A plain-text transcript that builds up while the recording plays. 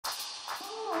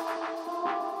Me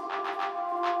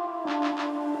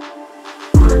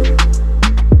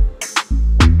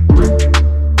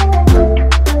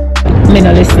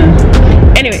not listen.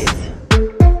 Anyways,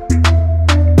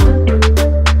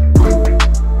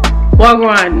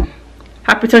 Wagwan,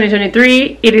 happy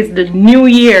 2023. It is the new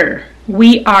year.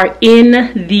 We are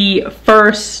in the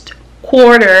first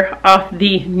quarter of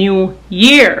the new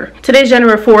year. Today's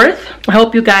January 4th. I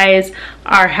hope you guys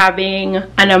are having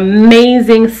an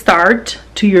amazing start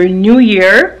to your new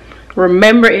year.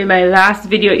 Remember, in my last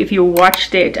video, if you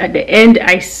watched it, at the end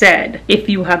I said, if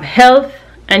you have health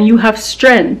and you have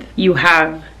strength, you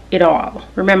have it all.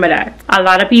 Remember that. A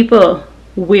lot of people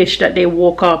wish that they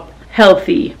woke up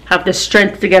healthy, have the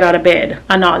strength to get out of bed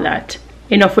and all that.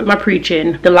 Enough with my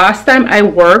preaching. The last time I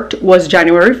worked was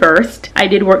January 1st. I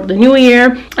did work the new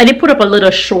year. I did put up a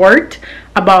little short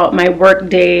about my work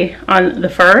day on the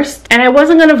 1st, and I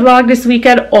wasn't gonna vlog this week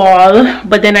at all,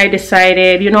 but then I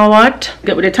decided, you know what,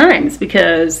 get with the times,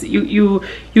 because you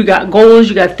got goals,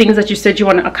 you got things that you said you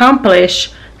want to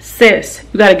accomplish. Sis,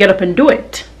 you gotta get up and do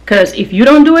it, because if you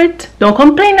don't do it, don't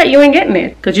complain that you ain't getting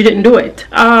it because you didn't do it.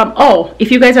 Oh,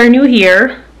 if you guys are new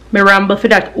here, me ramble for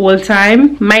that old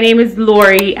time. My name is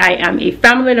Lori. I am a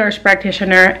family nurse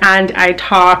practitioner and I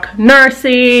talk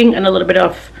nursing and a little bit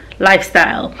of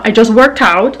lifestyle. I just worked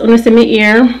out. Honestly, my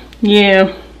ear,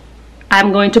 yeah,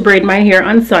 I'm going to braid my hair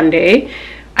on Sunday.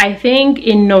 I think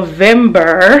in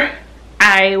November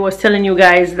I was telling you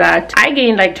guys that I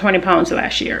gained like 20 pounds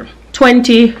last year.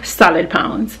 20 solid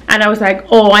pounds, and I was like,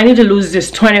 oh, I need to lose this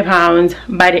 20 pounds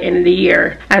by the end of the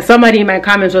year. And somebody in my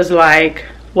comments was like,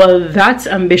 well, that's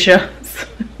ambitious.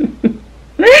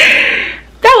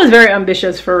 That was very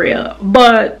ambitious for real.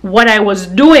 But what I was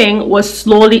doing was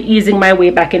slowly easing my way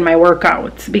back in my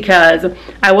workouts, because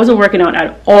I wasn't working out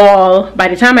at all. By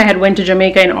the time I had went to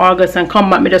Jamaica in August and come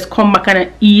back, me just come back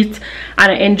and eat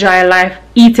and enjoy life,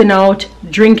 eating out,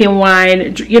 drinking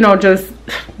wine, you know, just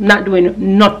not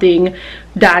doing nothing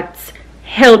that's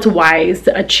health-wise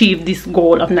to achieve this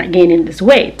goal of not gaining this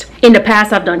weight. In the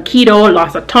past, I've done keto,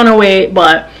 lost a ton of weight,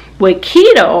 but with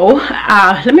keto,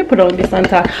 let me put on this on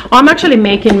top. Oh, I'm actually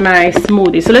making my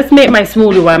smoothie, so let's make my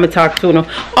smoothie while I'm talking to you.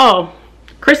 Oh,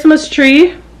 Christmas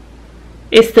tree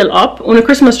is still up. When the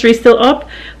Christmas tree is still up,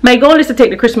 my goal is to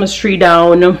take the Christmas tree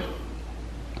down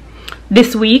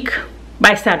this week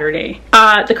by Saturday.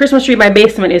 The Christmas tree in my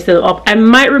basement is still up. I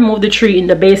might remove the tree in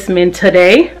the basement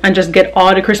today and just get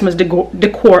all the Christmas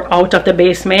decor out of the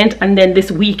basement, and then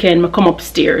this weekend I'll come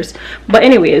upstairs. But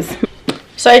anyways,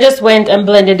 so I just went and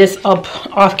blended this up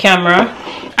off camera.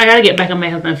 I gotta get back on my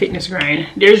health and fitness grind.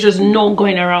 There's just no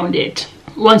going around it.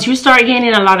 Once you start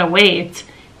gaining a lot of weight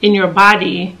in your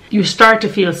body, you start to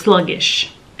feel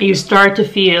sluggish. You start to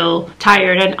feel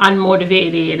tired and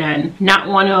unmotivated and not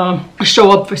want to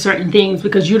show up for certain things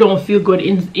because you don't feel good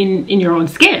in your own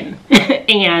skin.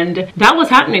 And that was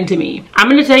happening to me. I'm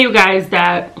going to tell you guys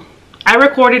that I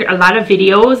recorded a lot of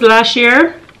videos last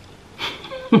year.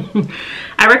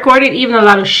 I recorded even a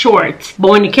lot of shorts,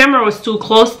 but when the camera was too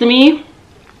close to me,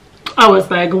 I was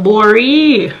like,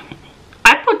 Lori,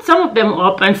 I put some of them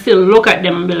up and still look at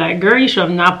them and be like, girl, you should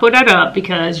have not put that up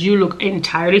because you look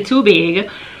entirely too big.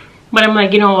 But I'm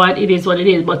like, you know what, it is what it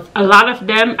is. But a lot of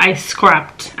them I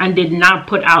scrapped and did not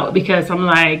put out because I'm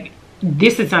like,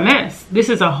 this is a mess. This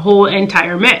is a whole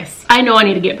entire mess. I know I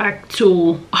need to get back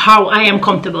to how I am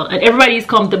comfortable, and everybody's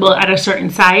comfortable at a certain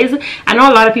size. I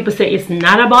know a lot of people say it's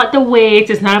not about the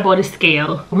weight, it's not about the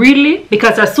scale. Really?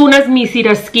 Because as soon as me see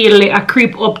the scale like, I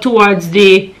creep up towards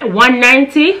the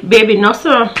 190, baby, no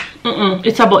sir.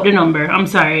 It's about the number. I'm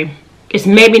sorry. It's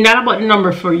maybe not about the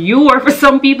number for you or for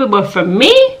some people, but for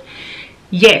me,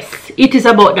 yes, it is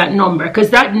about that number,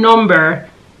 because that number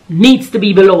needs to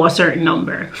be below a certain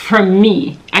number for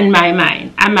me and my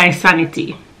mind and my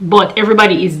sanity. But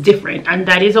everybody is different, and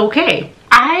that is okay.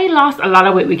 I lost a lot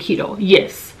of weight with keto,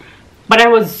 yes, but I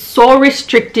was so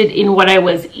restricted in what I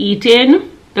was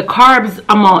eating. The carbs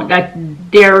amount that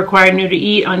they're requiring you to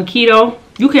eat on keto,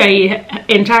 you can eat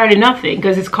entirely nothing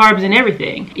because it's carbs and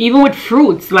everything. Even with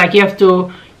fruits, like you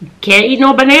can't eat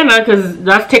no banana because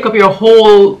that's take up your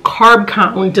whole carb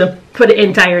count for the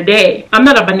entire day. I'm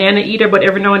not a banana eater, but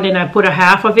every now and then I put a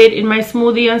half of it in my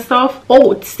smoothie and stuff.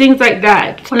 Oats, things like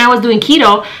that. When I was doing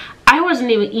keto, I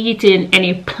wasn't even eating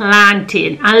any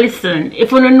plantain. And listen,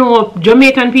 if you don't know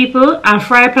Jamaican people and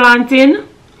fried plantain,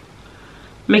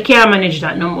 I can't manage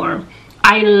that no more.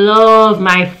 I love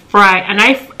my fried, and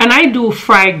I do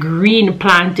fried green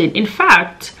plantain. In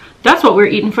fact, that's what we're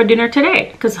eating for dinner today,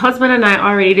 because husband and I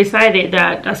already decided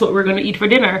that that's what we're going to eat for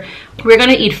dinner. We're going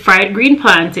to eat fried green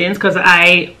plantains because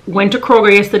I went to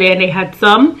Kroger yesterday and they had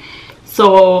some.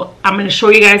 So I'm going to show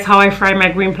you guys how I fry my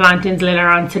green plantains later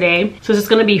on today. So it's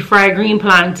going to be fried green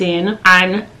plantain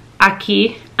and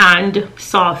ackee and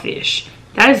sawfish.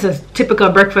 That is a typical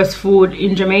breakfast food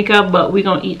in Jamaica, but we're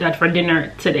going to eat that for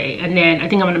dinner today. And then I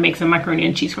think I'm going to make some macaroni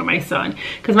and cheese for my son,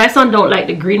 because my son don't like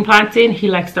the green plantain. He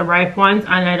likes the ripe ones,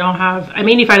 and I don't have, I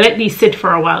mean, if I let these sit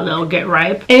for a while, they'll get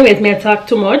ripe. Anyways, may I talk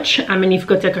too much? I'm going to need to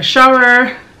go take a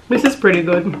shower. This is pretty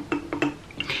good.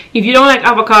 If you don't like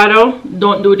avocado,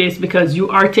 don't do this, because you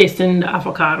are tasting the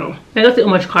avocado. I don't see how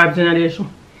much carbs in this.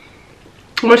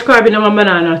 How much carb in my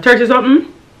banana? 30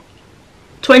 something?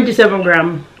 27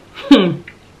 grams.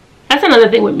 That's another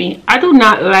thing with me. I do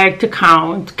not like to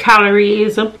count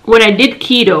calories. When I did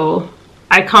keto,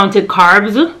 I counted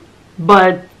carbs,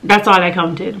 but that's all I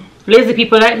counted. Lazy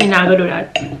people like me now go do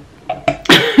that.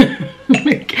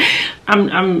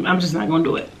 I'm just not gonna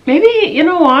do it. Maybe, you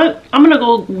know what, I'm gonna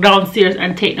go downstairs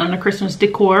and take down the Christmas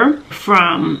decor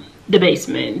from the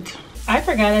basement. I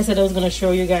forgot I said I was going to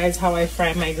show you guys how I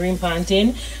fry my green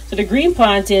plantain. So the green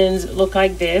plantains look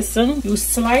like this. You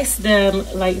slice them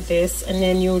like this, and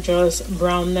then you just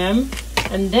brown them,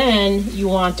 and then you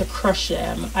want to crush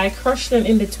them. I crush them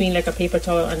in between like a paper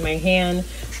towel on my hand,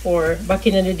 or back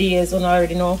in the days when I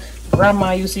already know,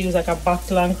 grandma used to use like a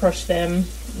bottle and crush them.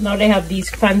 Now they have these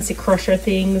fancy crusher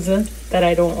things that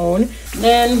I don't own.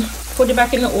 Then put it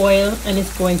back in the oil, and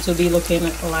it's going to be looking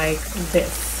like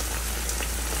this.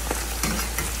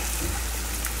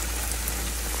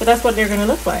 So that's what they're gonna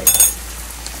look like.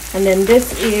 And then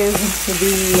this is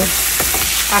the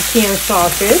ackee and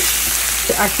sawfish.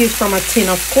 The ackee is from a tin,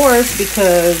 of course,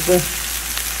 because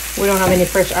we don't have any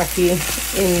fresh ackee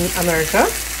in America.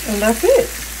 And that's it.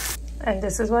 And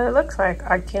this is what it looks like.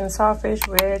 Ackee and sawfish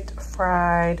with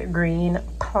fried green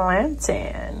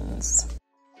plantains.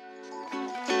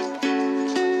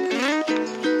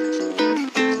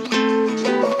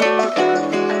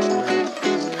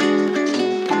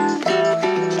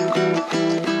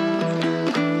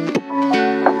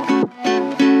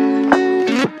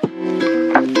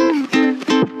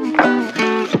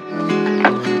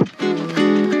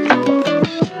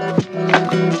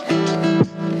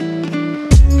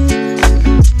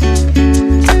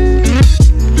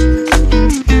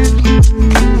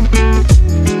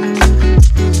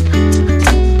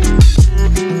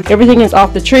 Everything is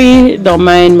off the tree. Don't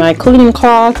mind my cleaning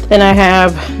cloth. Then I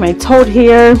have my tote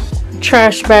here,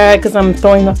 trash bag, because I'm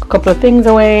throwing a couple of things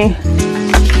away.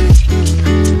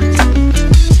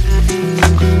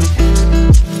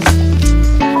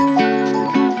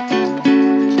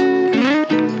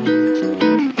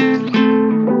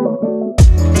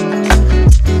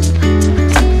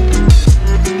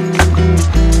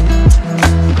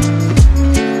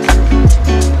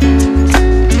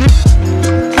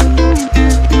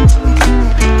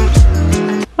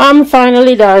 I'm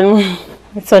finally done,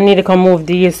 so I need to come move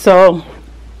these. So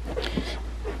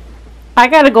I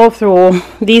gotta go through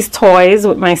these toys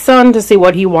with my son to see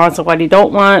what he wants or what he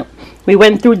don't want. We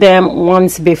went through them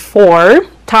once before,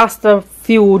 tossed a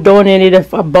few, donated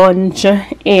a bunch,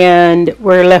 and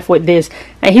we're left with this.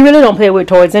 And he really don't play with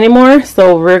toys anymore,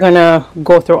 so we're gonna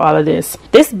go through all of this.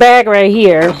 This bag right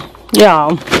here,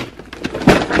 y'all,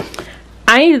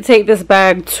 I need to take this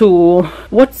bag to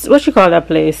what you call that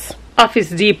place? Office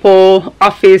Depot,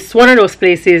 Office, one of those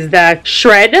places that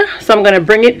shred. So I'm gonna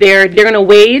bring it there. They're gonna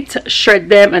wait, shred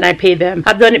them, and I pay them.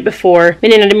 I've done it before.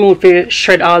 Been in the mood to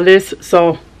shred all this,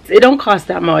 so it don't cost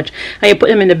that much. And you put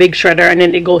them in the big shredder, and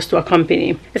then it goes to a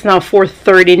company. It's now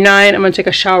 4:39. I'm gonna take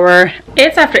a shower.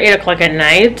 It's after 8 o'clock at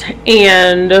night,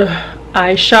 and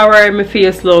I showered. My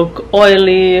face look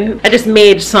oily. I just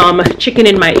made some chicken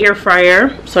in my air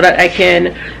fryer so that I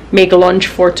can make a lunch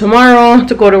for tomorrow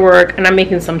to go to work. And I'm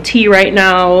making some tea right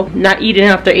now. Not eating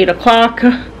after 8 o'clock,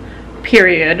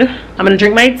 period. I'm gonna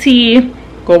drink my tea,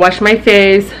 go wash my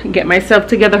face, get myself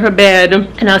together for bed,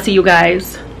 and I'll see you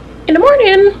guys in the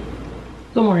morning.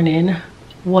 Good morning.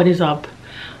 What is up?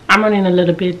 I'm running a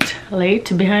little bit late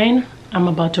behind. I'm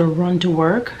about to run to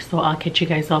work, so I'll catch you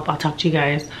guys up. I'll talk to you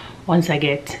guys once I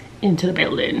get into the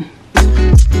building.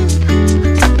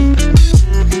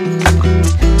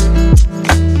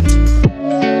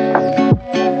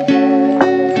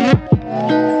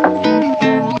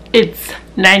 It's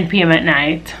 9 p.m. at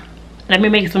night. Let me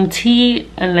make some tea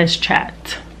and let's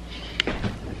chat.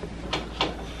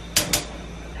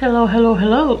 Hello, hello,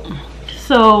 hello.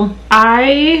 So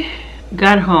I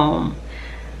got home.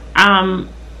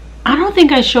 I don't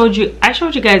think I showed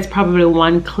you guys probably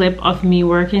one clip of me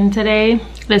working today.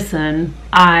 Listen,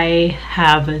 I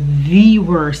have the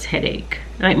worst headache.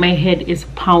 Like, my head is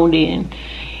pounding,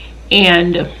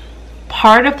 and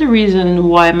Part of the reason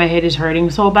why my head is hurting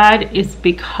so bad is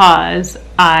because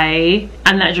I'm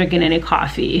not drinking any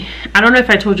coffee. I don't know if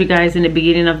I told you guys in the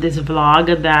beginning of this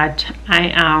vlog that I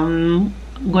am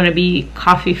going to be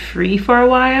coffee free for a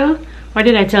while. Why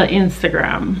did I tell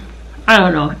Instagram? I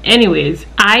don't know. Anyways,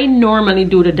 I normally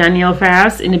do the Daniel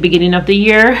fast in the beginning of the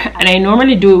year, and I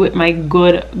normally do it with my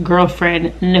good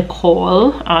girlfriend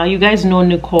Nicole. You guys know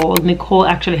Nicole. Nicole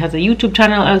actually has a YouTube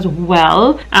channel as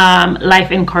well,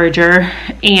 Life Encourager,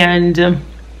 and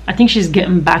I think she's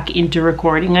getting back into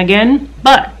recording again.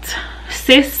 But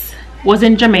sis was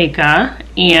in Jamaica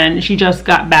and she just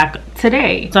got back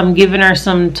today, so I'm giving her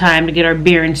some time to get our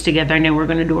bearings together, and then we're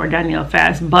going to do our Daniel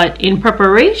fast. But in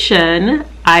preparation,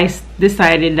 I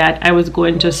decided that I was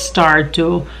going to start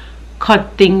to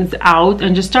cut things out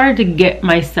and just start to get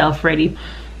myself ready.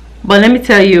 But let me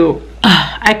tell you,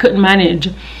 I couldn't manage.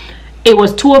 It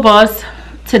was 2 of us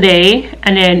today,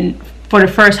 and then for the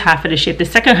first half of the shift, the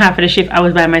second half of the shift, I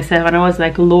was by myself, and I was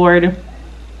like, Lord,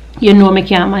 you know me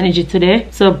can't manage it today,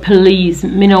 so please,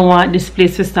 me don't want this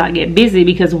place to start get busy,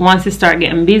 because once it start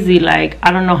getting busy, like,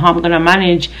 I don't know how I'm gonna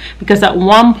manage. Because at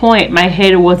one point my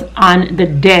head was on the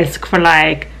desk for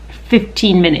like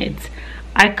 15 minutes.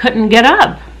 I couldn't get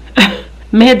up.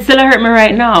 My head still hurt me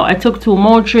right now. I took 2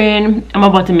 Motrin. I'm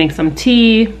about to make some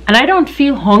tea, and I don't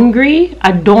feel hungry.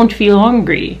 I don't feel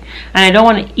hungry, and I don't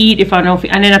want to eat if I don't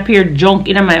feel. And then I appear junk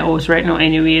in my house right now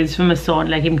anyways from my son,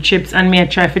 like him chips, and me I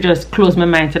try to just close my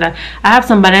mind to that. I have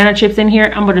some banana chips in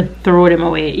here. I'm gonna throw them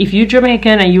away. If you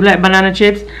Jamaican and you like banana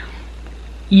chips,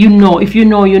 you know, if you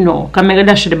know, you know. Cause I'm gonna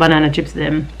dash the banana chips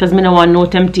them, because me don't want no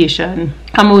temptation.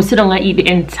 I'm gonna sit down and eat the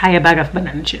entire bag of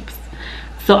banana chips,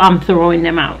 so I'm throwing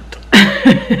them out.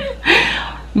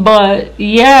 But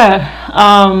yeah,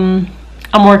 I'm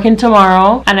working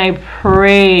tomorrow, and I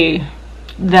pray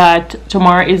that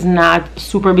tomorrow is not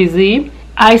super busy.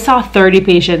 I saw 30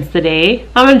 patients today.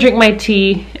 I'm gonna drink my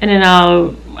tea, and then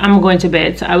I'm going to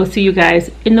bed. So I will see you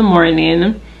guys in the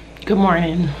morning. Good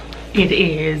morning. It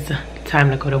is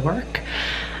time to go to work.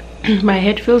 My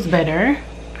head feels better.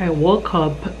 I woke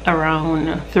up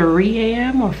around 3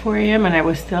 a.m. or 4 a.m. and I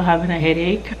was still having a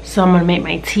headache. So I'm gonna make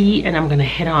my tea, and I'm gonna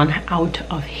head on out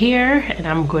of here, and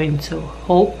I'm going to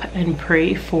hope and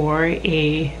pray for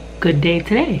a good day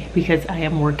today, because I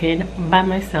am working by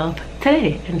myself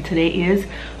today, and today is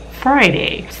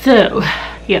Friday. So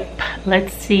yep,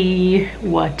 let's see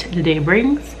what the day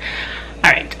brings.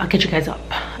 All right, I'll catch you guys up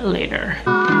later.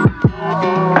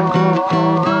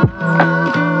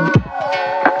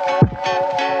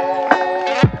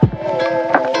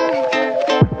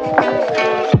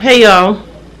 Hey y'all,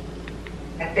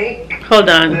 hold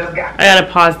on, I gotta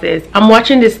pause this. I'm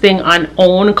watching this thing on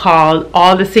OWN called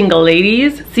All the Single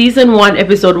Ladies. Season 1,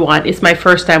 episode 1. It's my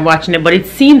first time watching it, but it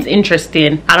seems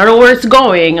interesting. I don't know where it's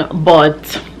going,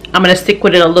 but I'm gonna stick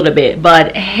with it a little bit.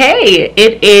 But hey,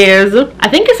 it is, I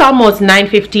think it's almost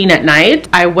 9:15 at night.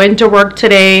 I went to work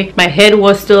today. My head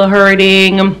was still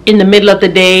hurting. In the middle of the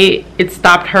day, it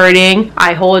stopped hurting.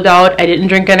 I hold out. I didn't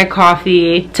drink any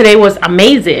coffee. Today was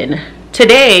amazing.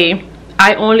 Today,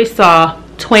 I only saw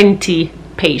 20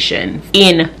 patients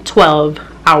in 12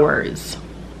 hours.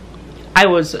 I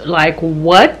was like,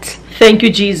 what? Thank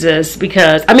you, Jesus.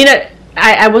 Because, I mean,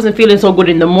 I wasn't feeling so good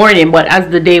in the morning, but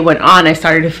as the day went on, I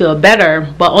started to feel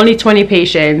better. But only 20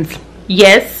 patients.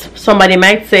 Yes, somebody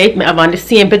might say I'm on the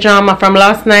same pajama from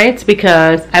last night,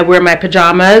 because I wear my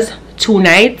pajamas 2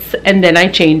 nights and then I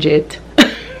change it.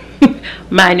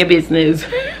 Mind your business.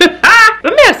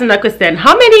 Let me ask you that question.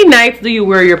 How many nights do you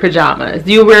wear your pajamas?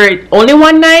 Do you wear it only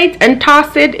 1 night and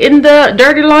toss it in the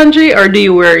dirty laundry, or do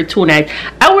you wear it 2 nights?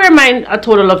 I wear mine a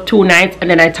total of 2 nights, and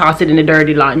then I toss it in the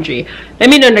dirty laundry. Let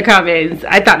me know in the comments.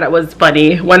 I thought that was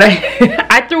funny when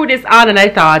I threw this on, and I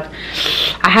thought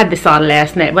I had this on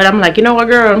last night, but I'm like, you know what,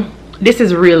 girl, this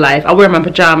is real life. I wear my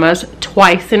pajamas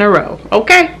twice in a row.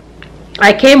 Okay,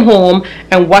 I came home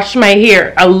and washed my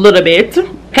hair a little bit.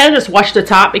 Kind of just wash the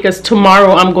top, because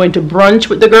tomorrow I'm going to brunch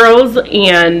with the girls,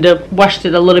 and washed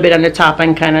it a little bit on the top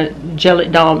and kind of gel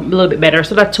it down a little bit better,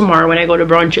 so that tomorrow when I go to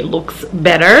brunch it looks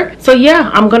better. So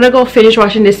yeah, I'm gonna go finish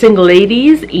washing the Single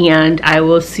Ladies, and I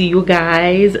will see you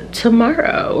guys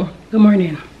tomorrow. Good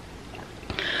morning.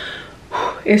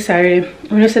 It's Saturday. I'm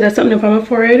gonna say that's something up on my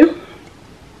forehead.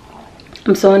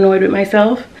 I'm so annoyed with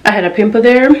myself. I had a pimple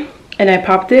there and I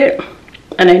popped it.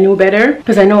 And I knew better,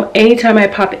 because I know anytime I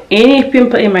pop any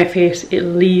pimple in my face, it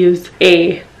leaves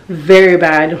a very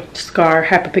bad scar,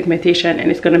 hyperpigmentation,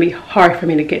 and it's going to be hard for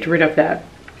me to get rid of that.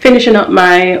 Finishing up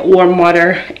my warm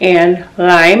water and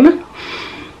lime.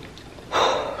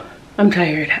 I'm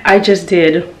tired. I just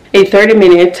did a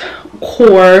 30-minute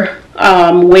core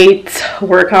weight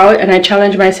workout, and I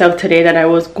challenged myself today that I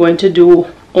was going to do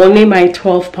only my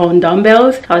 12-pound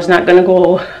dumbbells. I was not gonna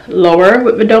go lower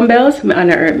with the dumbbells. My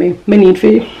hand hurt me. I need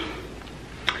to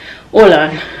hold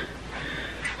on.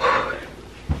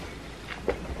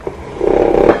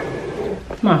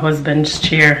 My husband's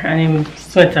chair and him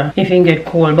sweater if he get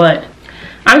cold, but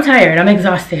I'm tired. I'm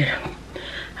exhausted.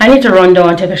 I need to run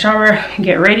down, take a shower,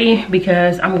 get ready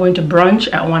because I'm going to brunch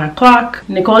at 1 o'clock.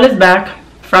 Nicole is back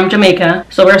from Jamaica,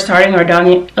 so we are starting our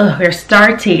Daniel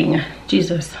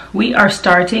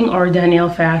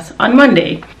fast on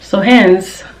Monday. So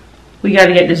hence, we got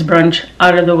to get this brunch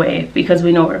out of the way because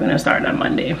we know we're gonna start on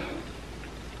Monday.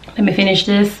 Let me finish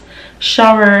this,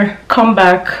 shower, come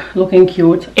back looking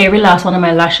cute. Every last one of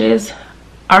my lashes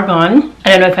are gone.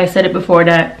 I don't know if I said it before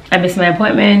that I missed my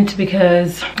appointment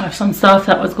because of some stuff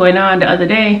that was going on the other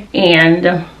day, and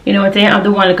you know what, I have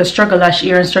the one like a struggle lash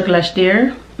here and struggle lash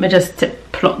there. I just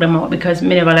pluck them out because I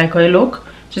never like how they look.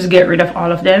 Just get rid of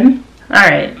all of them. All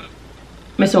right,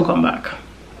 I soon come back.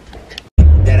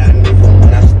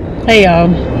 Hey y'all,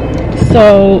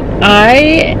 so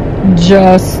I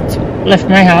just left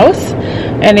my house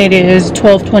and it is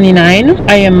 12:29.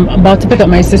 I am about to pick up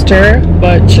my sister,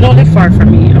 but she don't live far from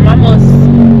me. I'm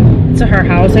almost to her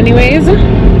house anyways.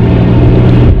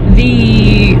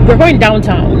 We're going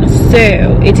downtown,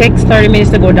 so it takes 30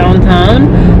 minutes to go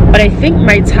downtown, but I think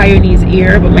my tire needs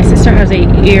air, but my sister has a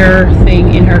air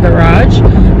thing in her garage,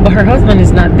 but her husband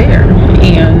is not there,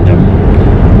 and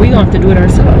we gonna have to do it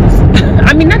ourselves.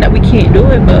 I mean, not that we can't do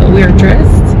it, but we're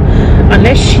dressed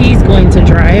unless she's going to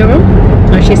drive,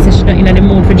 or she says she's not in the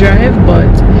mood for drive.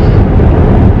 But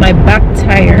my back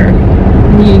tire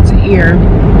needs air.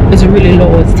 It's really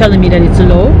low. It's telling me that it's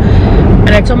low, and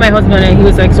I told my husband, and he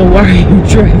was like, so why are you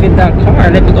driving that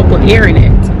car? Let me go put air in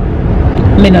it.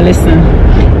 I mean, listen.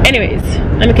 Anyways,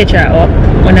 let me catch you up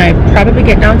when I probably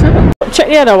get downtown. Check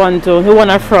the other one too, the one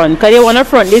up front, because the one up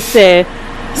front, they say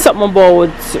something about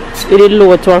it is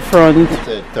low to our front. It's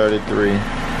at 33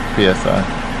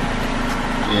 psi.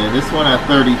 Yeah, this one at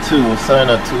 32, so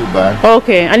not too bad.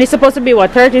 Okay, and it's supposed to be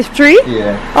what, 33?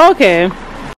 Yeah. Okay.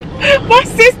 My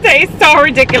sister is so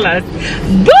ridiculous.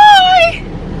 Bye!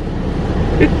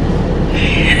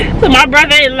 So my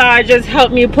brother-in-law just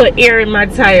helped me put air in my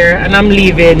tire and I'm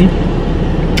leaving.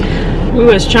 We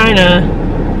was trying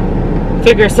to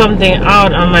figure something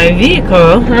out on my vehicle.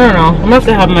 I don't know. I'm gonna have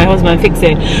to have my husband fix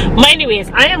it. But anyways,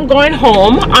 I am going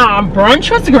home. Brunch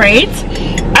was great.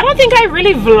 I don't think I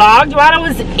really vlogged while I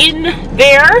was in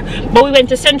there, but we went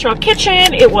to Central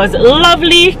Kitchen. It was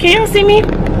lovely. Can you see me?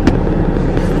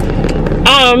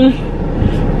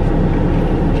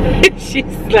 She's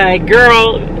like,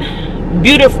 girl,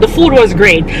 beautiful. The food was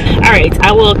great. All right,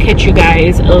 I will catch you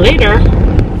guys later.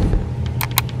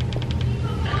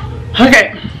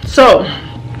 Okay, so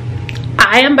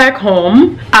I am back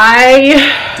home.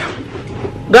 I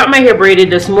got my hair braided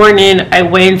this morning. I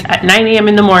went at 9 a.m.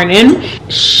 in the morning.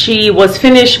 She was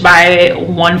finished by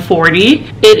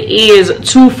 1:40. It is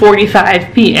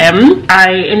 2:45 p.m.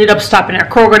 I ended up stopping at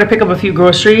Kroger to pick up a few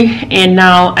groceries, and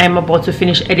now I'm about to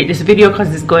finish edit this video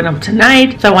because it's going up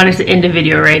tonight. So I wanted to end the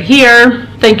video right here.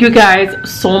 Thank you guys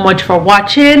so much for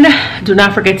watching. Do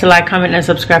not forget to like, comment, and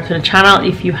subscribe to the channel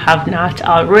if you have not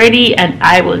already, and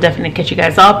I will definitely catch you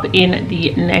guys up in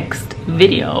the next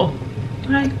video.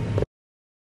 Bye.